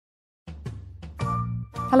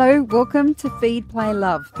Hello, welcome to Feed, Play,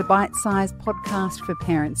 Love, the bite-sized podcast for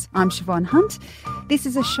parents. I'm Siobhan Hunt. This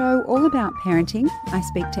is a show all about parenting. I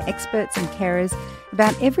speak to experts and carers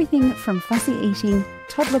about everything from fussy eating,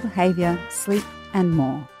 toddler behaviour, sleep and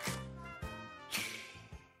more.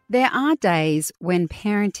 There are days when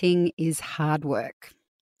parenting is hard work.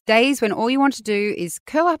 Days when all you want to do is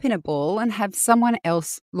curl up in a ball and have someone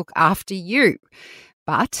else look after you.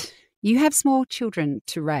 But you have small children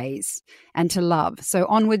to raise and to love, so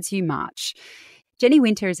onwards you march. Jenny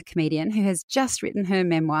Winter is a comedian who has just written her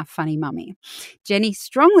memoir, Funny Mummy. Jenny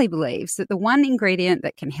strongly believes that the one ingredient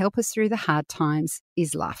that can help us through the hard times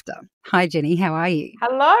is laughter. Hi, Jenny. How are you?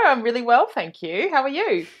 Hello. I'm really well, thank you. How are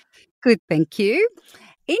you? Good, thank you.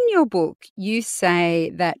 In your book, you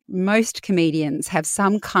say that most comedians have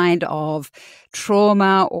some kind of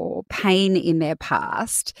trauma or pain in their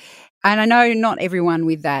past. And I know not everyone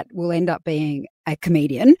with that will end up being a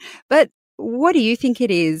comedian, but what do you think it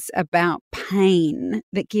is about pain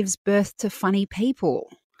that gives birth to funny people?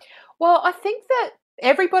 Well, I think that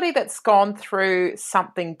everybody that's gone through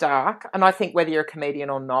something dark, and I think whether you're a comedian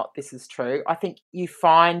or not, this is true, I think you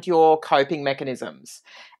find your coping mechanisms.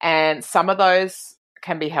 And some of those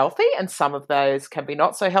can be healthy and some of those can be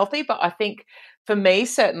not so healthy. But I think for me,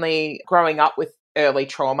 certainly growing up with early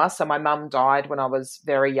trauma. So my mum died when I was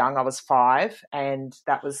very young. I was 5, and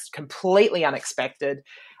that was completely unexpected.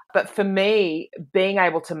 But for me, being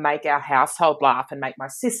able to make our household laugh and make my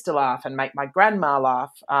sister laugh and make my grandma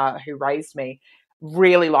laugh, who raised me,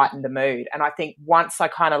 really lightened the mood. And I think once I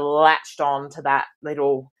kind of latched on to that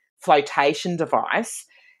little flotation device,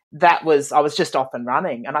 I was just off and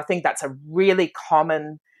running. And I think that's a really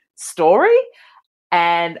common story.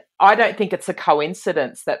 And I don't think it's a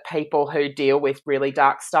coincidence that people who deal with really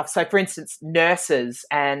dark stuff, so for instance, nurses,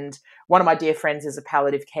 and one of my dear friends is a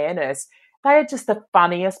palliative care nurse, they are just the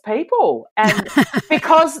funniest people. And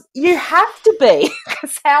because you have to be,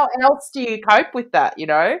 because how else do you cope with that, you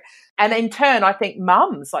know? And in turn, I think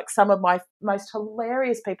mums, like some of my most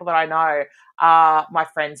hilarious people that I know are my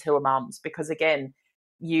friends who are mums, because again,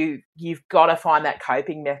 you've got to find that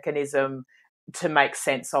coping mechanism to make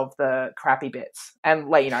sense of the crappy bits. And,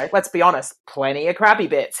 you know, let's be honest, plenty of crappy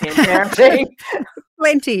bits in parenting.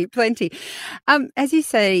 Plenty. As you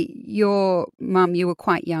say, your mum, you were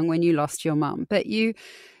quite young when you lost your mum, but you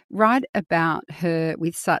write about her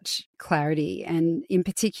with such clarity, and in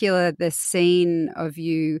particular the scene of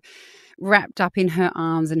you wrapped up in her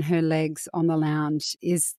arms and her legs on the lounge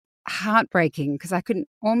is heartbreaking, because I could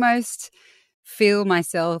almost feel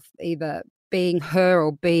myself either being her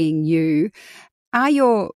or being you. Are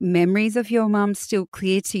your memories of your mum still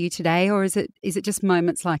clear to you today, or is it just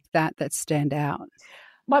moments like that stand out?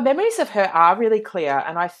 My memories of her are really clear,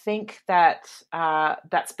 and I think that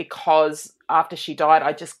that's because after she died,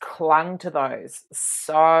 I just clung to those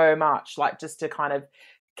so much, like just to kind of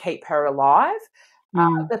keep her alive.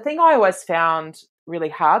 The thing I always found really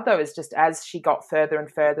hard, though, is just as she got further and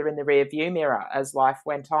further in the rear view mirror as life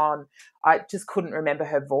went on, I just couldn't remember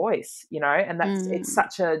her voice, you know, and it's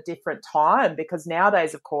such a different time, because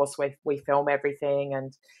nowadays, of course, we film everything,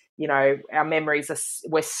 and, you know, our memories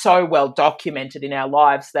we're so well documented in our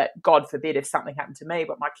lives that, God forbid, if something happened to me,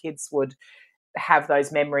 but my kids would have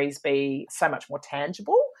those memories be so much more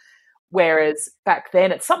tangible. Whereas back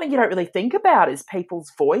then, it's something you don't really think about, is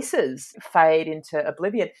people's voices fade into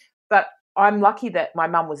oblivion. But I'm lucky that my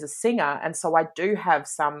mum was a singer, and so I do have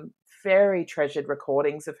some very treasured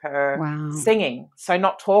recordings of her singing. So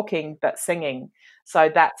not talking, but singing. So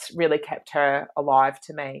that's really kept her alive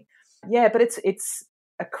to me. Yeah, but it's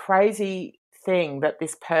a crazy thing that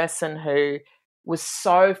this person who was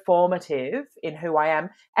so formative in who I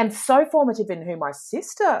am, and so formative in who my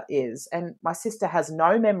sister is, and my sister has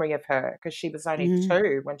no memory of her because she was only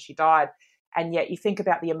 2 when she died, and yet you think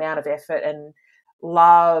about the amount of effort and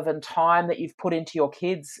love and time that you've put into your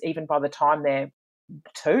kids, even by the time they're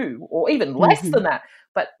 2 or even less than that,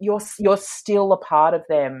 but you're still a part of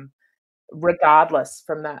them regardless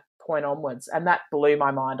from that point onwards. And that blew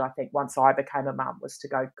my mind, I think, once I became a mum, was to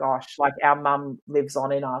go, gosh, like our mum lives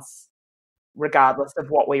on in us regardless of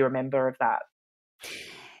what we remember of that.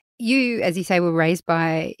 You, as you say, were raised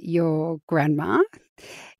by your grandma.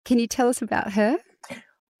 Can you tell us about her?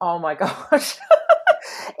 Oh my gosh.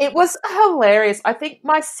 It was hilarious. I think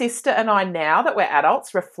my sister and I, now that we're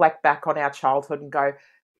adults, reflect back on our childhood and go,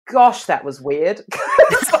 gosh, that was weird.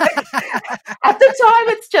 Like, at the time,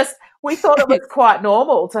 it's just, we thought it was quite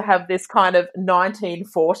normal to have this kind of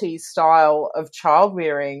 1940s style of child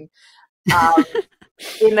rearing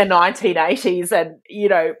in the 1980s and, you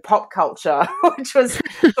know, pop culture, which was,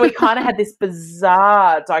 so we kind of had this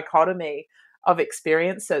bizarre dichotomy of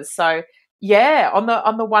experiences. So yeah,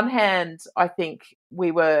 on the one hand, I think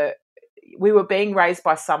we were being raised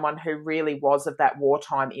by someone who really was of that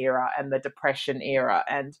wartime era and the depression era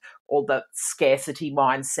and all the scarcity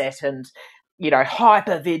mindset and,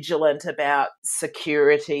 hyper vigilant about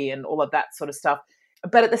security and all of that sort of stuff.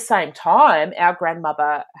 But at the same time, our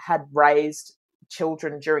grandmother had raised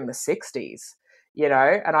children during the 60s,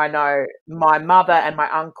 and I know my mother and my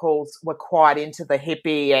uncles were quite into the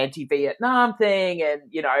hippie anti-Vietnam thing and,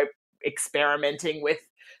 experimenting with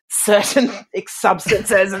certain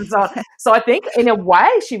substances and so on. So I think in a way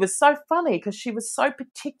she was so funny because she was so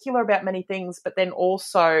particular about many things, but then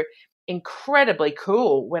also incredibly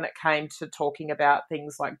cool when it came to talking about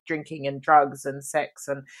things like drinking and drugs and sex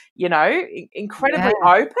and, incredibly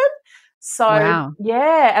open. So, wow.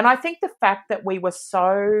 yeah. And I think the fact that we were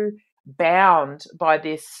so bound by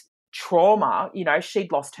this trauma,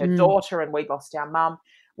 she'd lost her daughter and we'd lost our mum.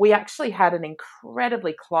 We actually had an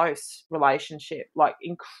incredibly close relationship, like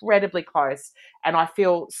incredibly close. And I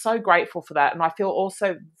feel so grateful for that. And I feel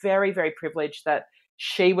also very, very privileged that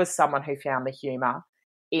she was someone who found the humor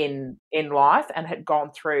in life and had gone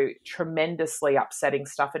through tremendously upsetting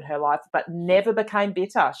stuff in her life, but never became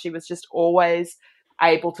bitter. She was just always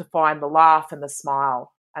able to find the laugh and the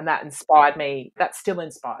smile. And that inspired me. That still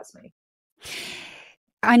inspires me.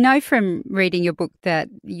 I know from reading your book that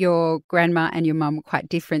your grandma and your mum were quite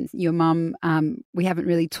different. Your mum, we haven't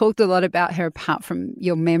really talked a lot about her apart from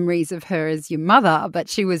your memories of her as your mother, but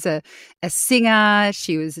she was a singer,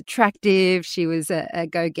 she was attractive, she was a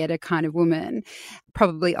go-getter kind of woman,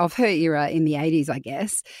 probably of her era in the 80s, I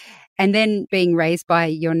guess. And then being raised by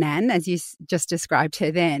your nan, as you just described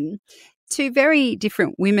her then, two very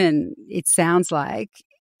different women, it sounds like.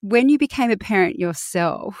 When you became a parent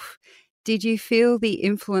yourself, did you feel the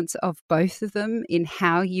influence of both of them in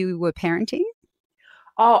how you were parenting?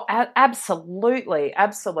 Oh, absolutely.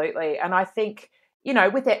 Absolutely. And I think,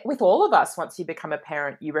 with all of us, once you become a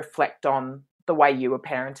parent, you reflect on the way you were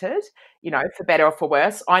parented, for better or for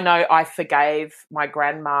worse. I know I forgave my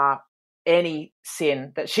grandma any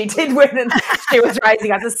sin that she did when she was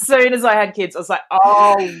raising us. As soon as I had kids, I was like,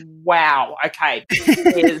 oh, wow, okay, this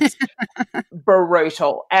is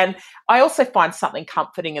brutal. And I also find something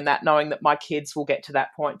comforting in that, knowing that my kids will get to that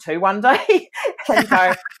point too one day and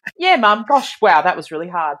go, yeah, Mum, gosh, wow, that was really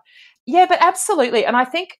hard. Yeah, but absolutely. And I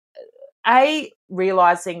think,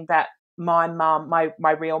 realising that my mum,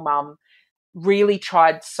 my real mum, really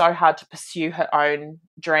tried so hard to pursue her own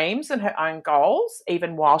dreams and her own goals,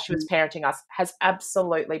 even while she was parenting us, has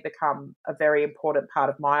absolutely become a very important part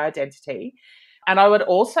of my identity. And I would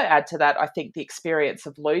also add to that, I think the experience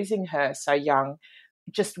of losing her so young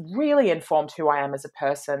just really informed who I am as a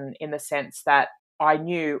person, in the sense that I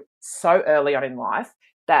knew so early on in life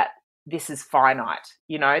that this is finite,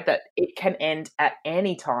 that it can end at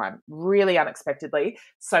any time, really unexpectedly.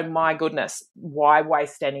 So my goodness, why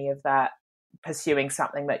waste any of that pursuing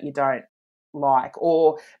something that you don't like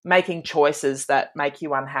or making choices that make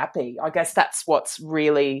you unhappy? I guess that's what's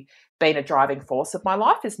really been a driving force of my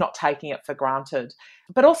life, is not taking it for granted,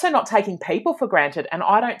 but also not taking people for granted. And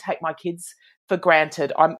I don't take my kids for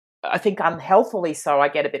granted. I think unhealthily so. I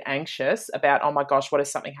get a bit anxious about, oh my gosh, what if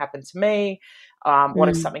something happened to me? What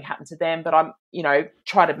if something happened to them? But I'm,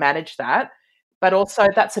 try to manage that. But also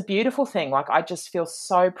that's a beautiful thing. Like, I just feel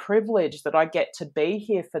so privileged that I get to be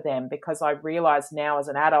here for them, because I realise now as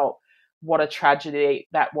an adult what a tragedy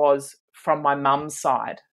that was from my mum's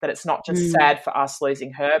side, that it's not just sad for us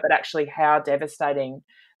losing her, but actually how devastating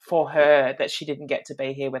for her that she didn't get to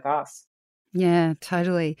be here with us. Yeah,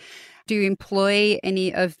 totally. Do you employ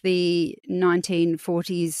any of the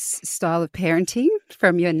 1940s style of parenting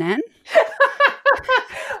from your nan?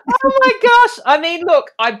 Oh my gosh. I mean,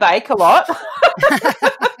 look, I bake a lot.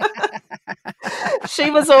 She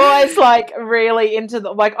was always like really into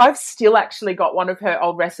I've still actually got one of her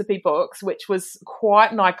old recipe books, which was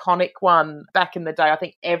quite an iconic one back in the day. I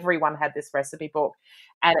think everyone had this recipe book,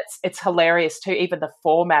 and it's hilarious too. Even the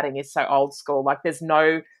formatting is so old school. Like, there's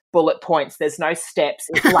no bullet points, there's no steps.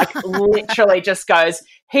 It literally just goes,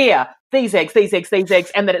 here, these eggs,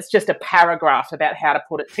 and then it's just a paragraph about how to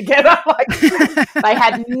put it together. They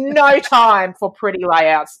had no time for pretty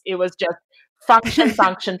layouts. It was just function.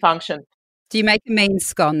 Do you make a mean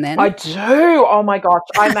scone then? I do. Oh my gosh,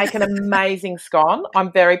 I make an amazing scone.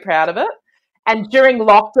 I'm very proud of it. And during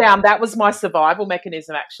lockdown, that was my survival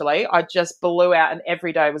mechanism, actually. I just blew out and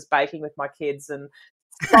every day was baking with my kids, and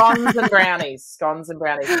scones and brownies.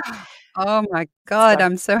 Oh my God,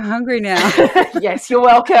 I'm so hungry now. Yes, you're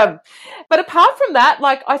welcome. But apart from that,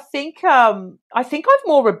 I think I've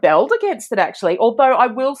more rebelled against it, actually. Although I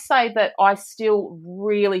will say that I still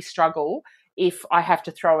really struggle if I have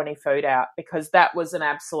to throw any food out, because that was an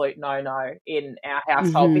absolute no-no in our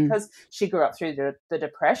household, because she grew up through the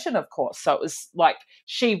Depression, of course. So it was like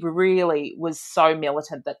she really was so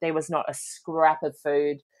militant that there was not a scrap of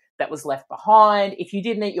food that was left behind. If you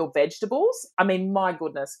didn't eat your vegetables, I mean, my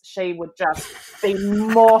goodness, she would just be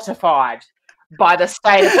mortified by the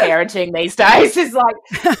state of parenting these days. Is like,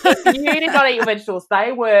 if you did not eat your vegetables,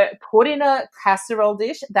 they were put in a casserole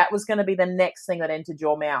dish. That was going to be the next thing that entered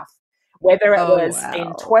your mouth. Whether it was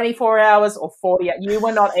in 24 hours or 48, you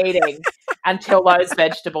were not eating until those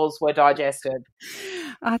vegetables were digested.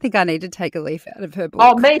 I think I need to take a leaf out of her book.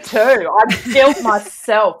 Oh, me too. I guilt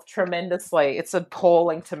myself tremendously. It's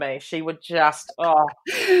appalling to me. She would just,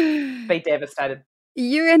 be devastated.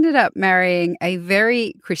 You ended up marrying a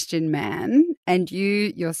very Christian man, and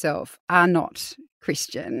you yourself are not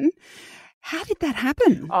Christian. How did that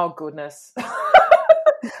happen? Oh, goodness.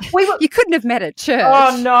 You couldn't have met at church.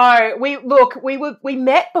 Oh, no. We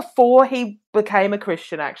met before he became a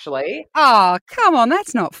Christian, actually. Oh, come on.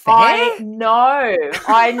 That's not fair. I know.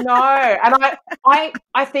 And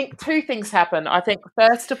I think two things happened. I think,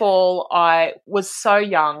 first of all, I was so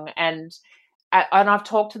young, and I've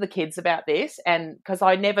talked to the kids about this, and because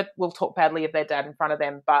I never will talk badly of their dad in front of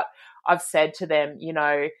them, but I've said to them,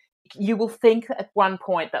 you will think at one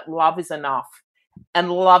point that love is enough,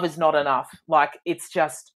 and love is not enough. Like, it's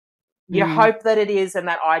just, you hope that it is, and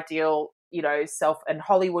that ideal, self, and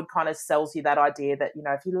Hollywood kind of sells you that idea that,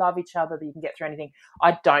 if you love each other, that you can get through anything.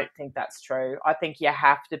 I don't think that's true. I think you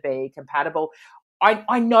have to be compatible.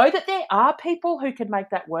 I know that there are people who can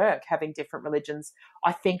make that work, having different religions.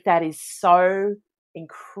 I think that is so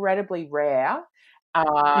incredibly rare.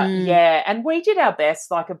 Yeah, and we did our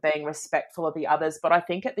best, like, of being respectful of the others, but I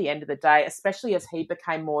think at the end of the day, especially as he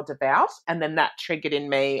became more devout, and then that triggered in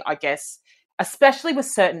me, I guess, especially with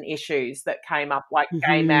certain issues that came up, like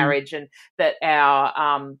gay marriage, and that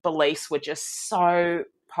our beliefs were just so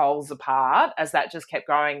poles apart. As that just kept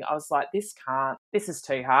going, I was like, this is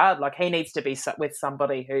too hard. Like, he needs to be with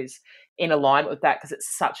somebody who's in alignment with that, because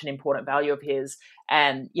it's such an important value of his.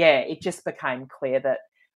 And yeah, it just became clear that,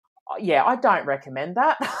 I don't recommend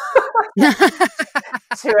that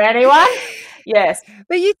to anyone. Yes.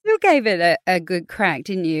 But you still gave it a good crack,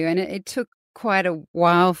 didn't you? And it took quite a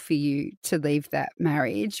while for you to leave that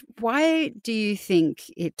marriage. Why do you think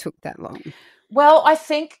it took that long? Well, I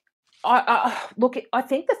think, I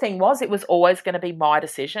think the thing was, it was always going to be my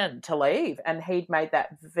decision to leave. And he'd made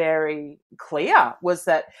that very clear, was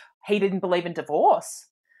that he didn't believe in divorce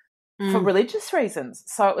for religious reasons.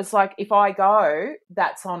 So it was like, if I go,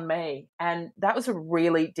 that's on me. And that was a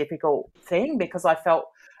really difficult thing, because I felt,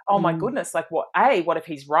 oh my goodness, like, what if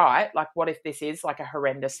he's right? Like, what if this is like a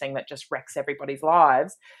horrendous thing that just wrecks everybody's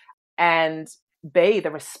lives? And B, the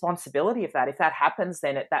responsibility of that. If that happens,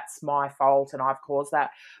 then that's my fault and I've caused that.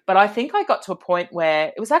 But I think I got to a point where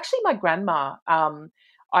it was actually my grandma.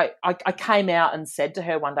 I came out and said to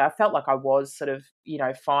her one day, I felt like I was sort of,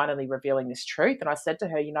 finally revealing this truth. And I said to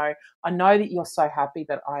her, I know that you're so happy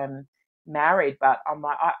that I am married, but I'm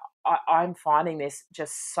like, I'm finding this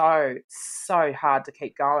just so hard to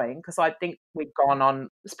keep going, because I think we'd gone on,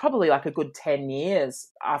 it's probably like a good 10 years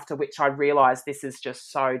after which I realised this is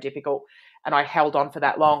just so difficult, and I held on for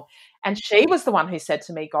that long. And she was the one who said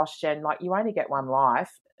to me, gosh, Jen, like, you only get one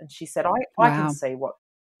life. And she said, I can see what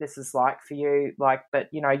this is like for you, like, but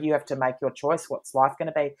you have to make your choice. What's life going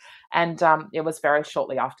to be? And it was very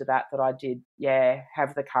shortly after that I did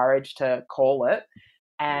have the courage to call it.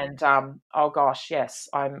 And oh gosh, yes,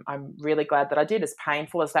 I'm really glad that I did. As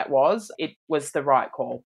painful as that was, it was the right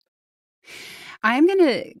call. I'm going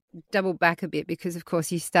to double back a bit, because, of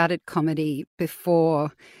course, you started comedy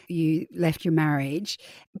before you left your marriage.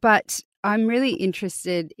 But I'm really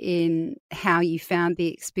interested in how you found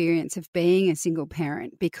the experience of being a single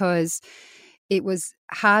parent, because it was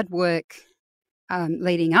hard work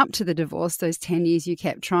leading up to the divorce, those 10 years you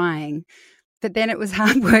kept trying. But then it was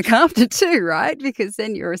hard work after too, right? Because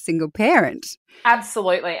then you're a single parent.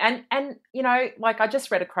 Absolutely. And like, I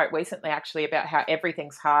just read a quote recently actually about how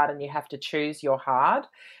everything's hard and you have to choose your hard.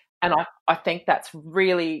 And I think that's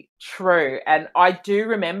really true. And I do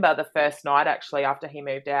remember the first night actually after he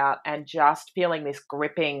moved out, and just feeling this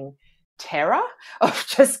gripping terror of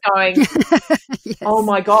just going, yes. Oh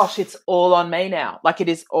my gosh, it's all on me now. Like, it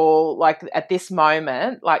is all, like, at this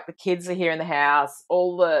moment, like, the kids are here in the house,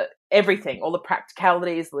 everything, all the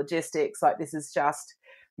practicalities, logistics, like, this is just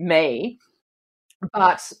me.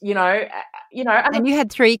 But, and you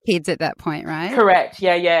had 3 kids at that point, right? Correct.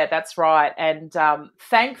 Yeah, that's right. And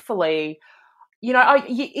thankfully,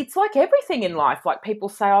 it's like everything in life. Like people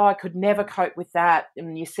say, oh, I could never cope with that.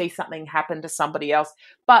 And you see something happen to somebody else.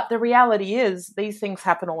 But the reality is these things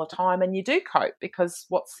happen all the time and you do cope, because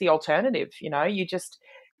what's the alternative?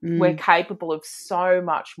 We're capable of so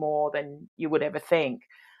much more than you would ever think.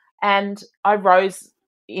 And I rose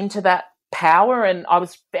into that power, and I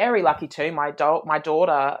was very lucky too. My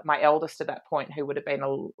daughter, my eldest at that point, who would have been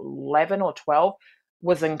 11 or 12,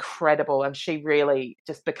 was incredible, and she really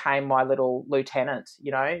just became my little lieutenant,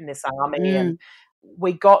 in this army. And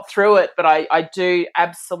we got through it. But I do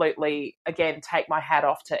absolutely, again, take my hat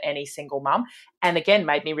off to any single mum, and again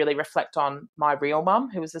made me really reflect on my real mum,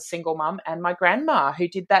 who was a single mum, and my grandma, who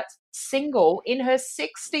did that single in her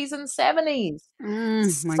 60s and 70s.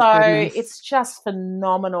 Goodness. It's just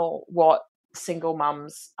phenomenal what single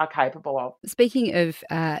mums are capable of. Speaking of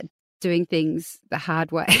doing things the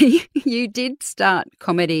hard way, you did start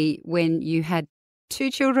comedy when you had 2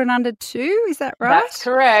 children under 2, is that right? That's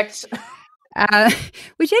correct.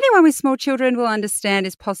 Which anyone with small children will understand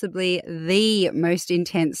is possibly the most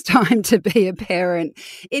intense time to be a parent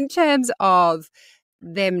in terms of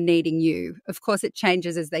them needing you. Of course, it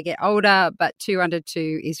changes as they get older, but 2 under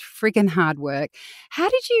 2 is friggin' hard work. How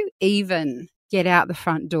did you even get out the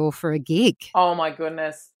front door for a gig? Oh, my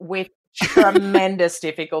goodness. With tremendous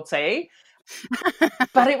difficulty.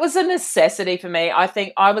 But it was a necessity for me. I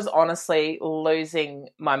think I was honestly losing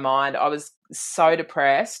my mind. I was so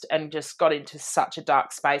depressed and just got into such a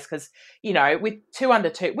dark space because, with 2 under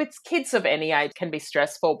 2, with kids of any age can be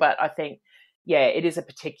stressful, but I think, it is a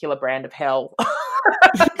particular brand of hell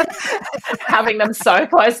having them so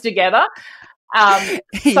close together. Yes.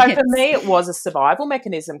 For me, it was a survival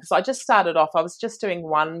mechanism, because I just started off, I was just doing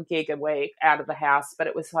 1 gig a week out of the house, but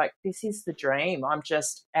it was like, this is the dream. I'm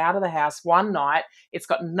just out of the house one night. It's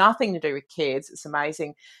got nothing to do with kids. It's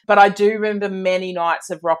amazing. But I do remember many nights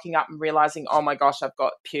of rocking up and realizing, oh my gosh, I've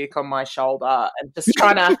got puke on my shoulder, and just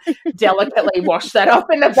trying to delicately wash that off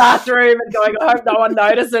in the bathroom and going, I hope no one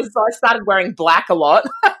notices. So I started wearing black a lot.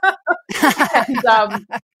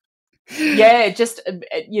 And, just,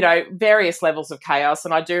 various levels of chaos.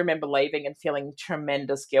 And I do remember leaving and feeling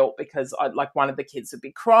tremendous guilt because one of the kids would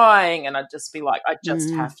be crying and I'd just be like, I just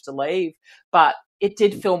have to leave. But it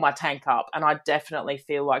did fill my tank up. And I definitely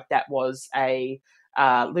feel like that was a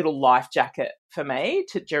little life jacket for me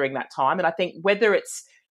during that time. And I think whether it's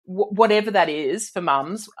whatever that is for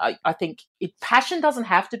mums, I think passion doesn't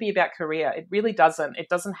have to be about career. It really doesn't. It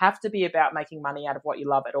doesn't have to be about making money out of what you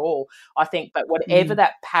love at all, I think. But whatever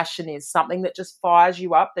that passion is, something that just fires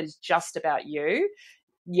you up, that is just about you,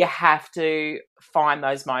 you have to find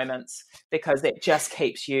those moments because it just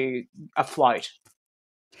keeps you afloat.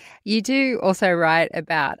 You do also write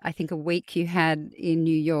about, I think, a week you had in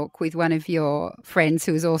New York with one of your friends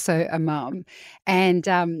who was also a mum. And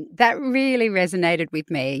that really resonated with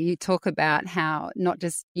me. You talk about how not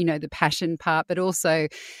just, the passion part, but also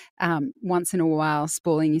once in a while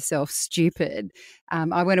spoiling yourself stupid.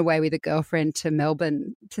 I went away with a girlfriend to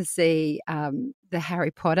Melbourne to see the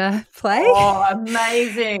Harry Potter play. Oh,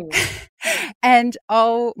 amazing. And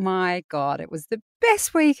oh my God, it was the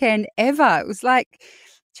best weekend ever. It was like,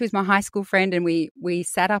 she was my high school friend, and we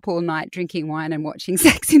sat up all night drinking wine and watching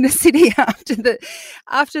Sex in the City after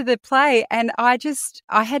the play. And I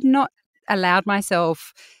had not allowed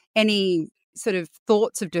myself any sort of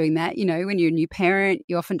thoughts of doing that. When you're a new parent,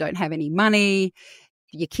 you often don't have any money.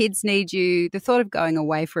 Your kids need you. The thought of going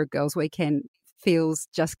away for a girls' weekend feels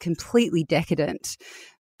just completely decadent.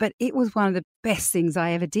 But it was one of the best things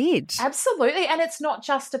I ever did. Absolutely. And it's not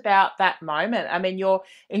just about that moment. I mean, you're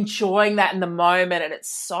enjoying that in the moment and it's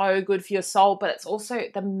so good for your soul, but it's also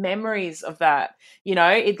the memories of that.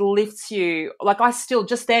 It lifts you. Like I still,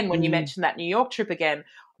 just then when you mentioned that New York trip again,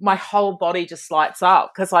 my whole body just lights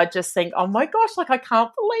up because I just think, oh my gosh, like I can't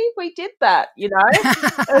believe we did that,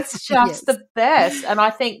 It's just the best. And I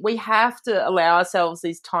think we have to allow ourselves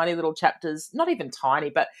these tiny little chapters, not even tiny,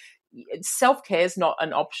 but self-care is not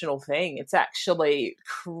an optional thing. It's actually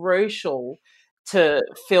crucial to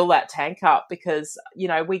fill that tank up because,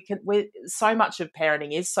 so much of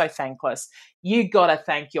parenting is so thankless. You got to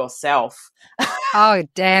thank yourself. Oh,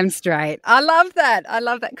 damn straight. I love that.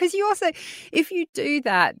 Because you also, if you do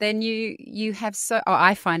that, then you have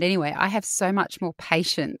I find anyway, I have so much more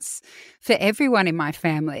patience for everyone in my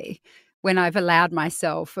family when I've allowed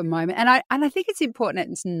myself a moment. And I think it's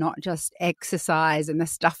important it's not just exercise and the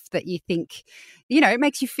stuff that you think, it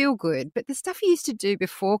makes you feel good, but the stuff you used to do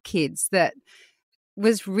before kids that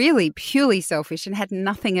was really purely selfish and had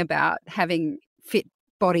nothing about having fit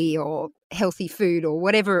body or healthy food or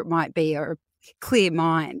whatever it might be or a clear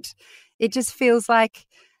mind. It just feels like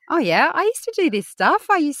Oh, yeah. I used to do this stuff.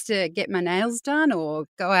 I used to get my nails done or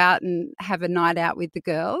go out and have a night out with the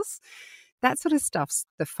girls. That sort of stuff's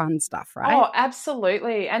the fun stuff, right? Oh,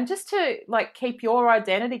 absolutely. And just to like keep your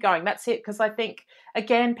identity going, that's it. Because I think,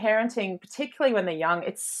 again, parenting, particularly when they're young,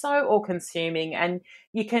 it's so all consuming and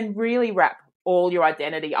you can really wrap all your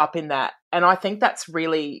identity up in that. And I think that's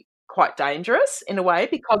really quite dangerous in a way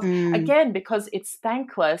because, again, because it's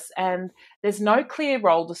thankless and there's no clear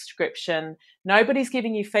role description. Nobody's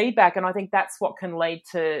giving you feedback. And I think that's what can lead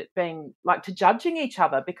to being like to judging each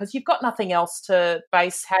other because you've got nothing else to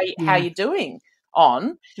base how you're doing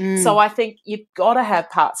on. So I think you've got to have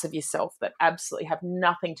parts of yourself that absolutely have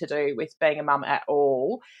nothing to do with being a mum at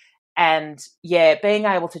all. And being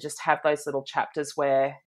able to just have those little chapters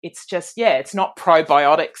where it's just, it's not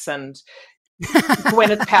probiotics and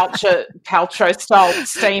Gwyneth Paltrow style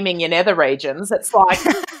steaming your nether regions. It's like,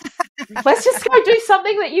 let's just go do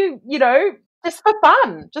something that you know, just for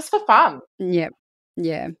fun. Yep.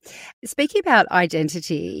 Yeah. Speaking about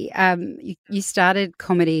identity, you started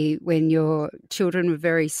comedy when your children were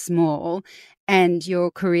very small and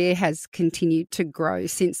your career has continued to grow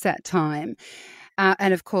since that time.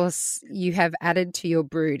 And, of course, you have added to your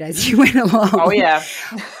brood as you went along. Oh, yeah.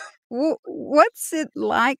 What's it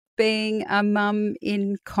like being a mum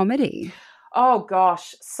in comedy? Oh,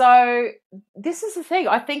 gosh. So this is the thing.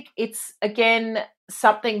 I think it's, again,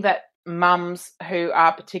 something that mums who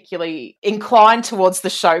are particularly inclined towards the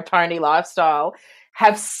show pony lifestyle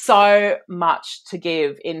have so much to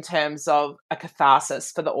give in terms of a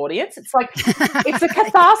catharsis for the audience. It's like, it's a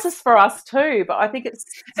catharsis for us too, but I think it's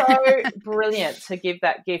so brilliant to give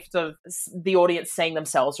that gift of the audience seeing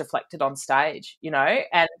themselves reflected on stage, you know?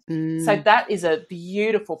 And so that is a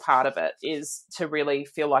beautiful part of it, is to really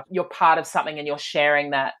feel like you're part of something and you're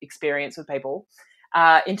sharing that experience with people.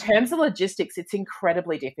 In terms of logistics, it's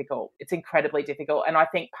incredibly difficult. And I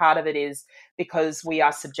think part of it is because we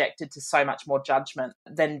are subjected to so much more judgment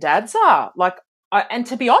than dads are. And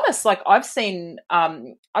to be honest, like I've seen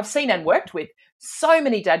and worked with so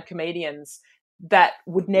many dad comedians that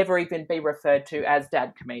would never even be referred to as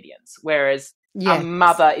dad comedians, whereas a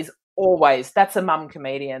mother is always, that's a mum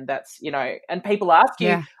comedian. That's, you know, and people ask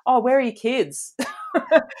you, oh, where are your kids?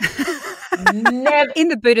 Never in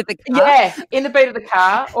the boot of the car. Yeah, in the boot of the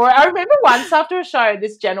car. Or I remember once after a show,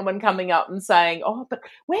 this gentleman coming up and saying, "Oh, but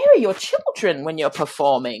where are your children when you're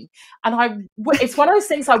performing?" And it's one of those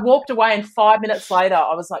things. I walked away, and 5 minutes later,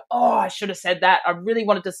 I was like, "Oh, I should have said that." I really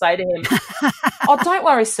wanted to say to him, "Oh, don't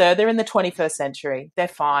worry, sir. They're in the 21st century. They're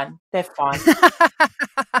fine. They're fine."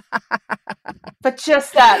 But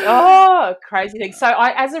just that, crazy thing. So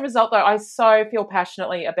as a result, though, I so feel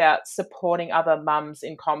passionately about supporting other mums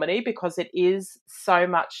in comedy because it is so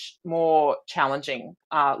much more challenging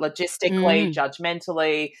logistically,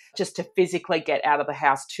 judgmentally, just to physically get out of the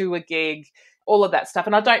house to a gig, all of that stuff.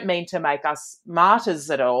 And I don't mean to make us martyrs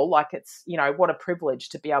at all. Like it's, you know, what a privilege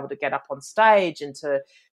to be able to get up on stage and to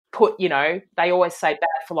put, you know, they always say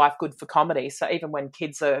bad for life, good for comedy. So even when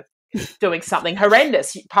kids are doing something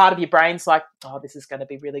horrendous, part of your brain's like, oh, this is going to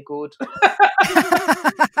be really good.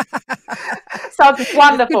 So it's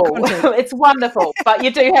wonderful. It's wonderful. But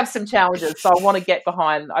you do have some challenges. So I want to get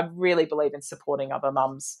behind, I really believe in supporting other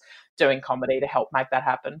mums doing comedy to help make that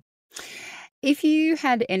happen. If you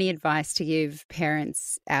had any advice to give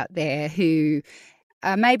parents out there who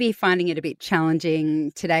are maybe finding it a bit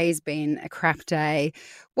challenging, today's been a crap day,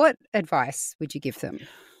 what advice would you give them?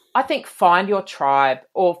 I think find your tribe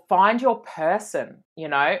or find your person, you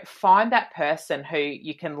know, find that person who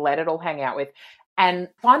you can let it all hang out with, and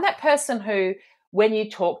find that person who, when you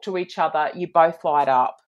talk to each other, you both light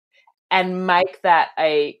up, and make that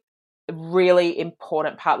a really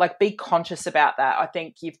important part. Like be conscious about that. I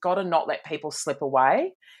think you've got to not let people slip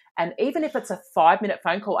away. And even if it's a 5-minute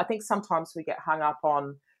phone call, I think sometimes we get hung up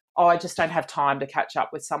on, oh, I just don't have time to catch up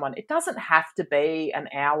with someone. It doesn't have to be an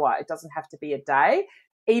hour. It doesn't have to be a day.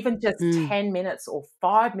 Even just 10 minutes or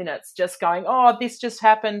 5 minutes, just going, oh, this just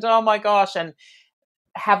happened, oh my gosh, and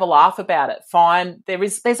have a laugh about it. Fine.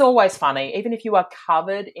 There's always funny, even if you are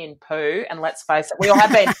covered in poo, and let's face it, we all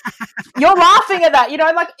have been. You're laughing at that, you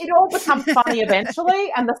know, like it all becomes funny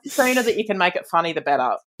eventually, and the sooner that you can make it funny, the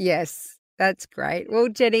better. Yes, that's great. Well,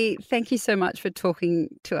 Jenny, thank you so much for talking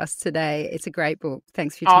to us today. It's a great book.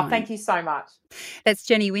 Thanks for your time. Oh, thank you so much. That's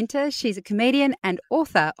Jenny Winter. She's a comedian and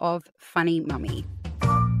author of Funny Mummy.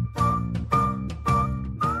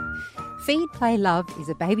 Feed, Play, Love is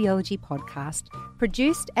a babyology podcast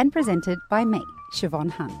produced and presented by me,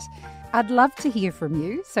 Siobhan Hunt. I'd love to hear from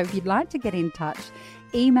you, so if you'd like to get in touch,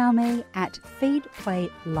 email me at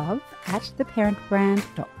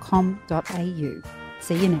feedplaylove@theparentbrand.com.au.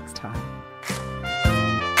 See you next time.